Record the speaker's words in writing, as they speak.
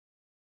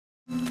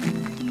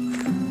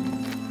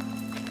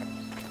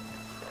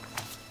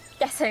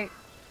Guess who?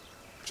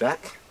 Jack?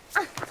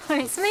 Oh,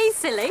 it's me,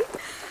 silly.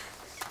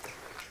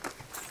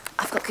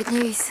 I've got good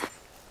news.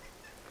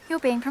 You're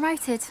being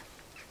promoted.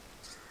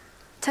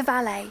 To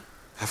valet.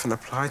 I haven't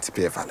applied to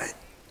be a valet.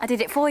 I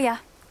did it for you.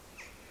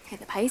 Here,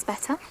 the pay's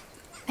better.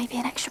 Maybe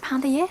an extra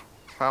 £1 a year.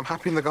 I'm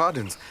happy in the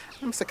gardens.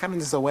 Mr.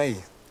 Calendar's away.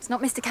 It's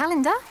not Mr.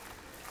 Calendar.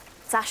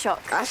 It's Ashok.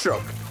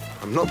 Ashok?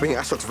 I'm not being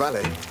Ashok's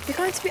valet. You're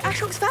going to be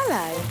Ashok's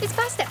valet? It's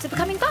first step to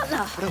becoming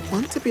butler. I don't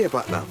want to be a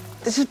butler.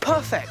 This is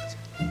perfect.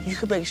 You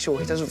can make sure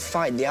he doesn't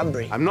fight the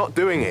Ambry. I'm not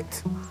doing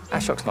it.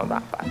 Ashok's not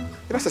that bad.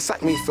 He has to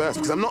sack me first,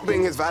 because I'm not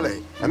being his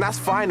valet. And that's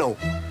final.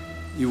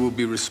 You will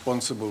be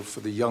responsible for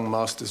the young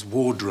master's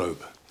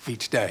wardrobe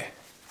each day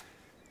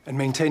and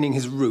maintaining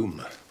his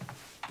room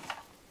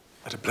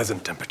at a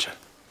pleasant temperature.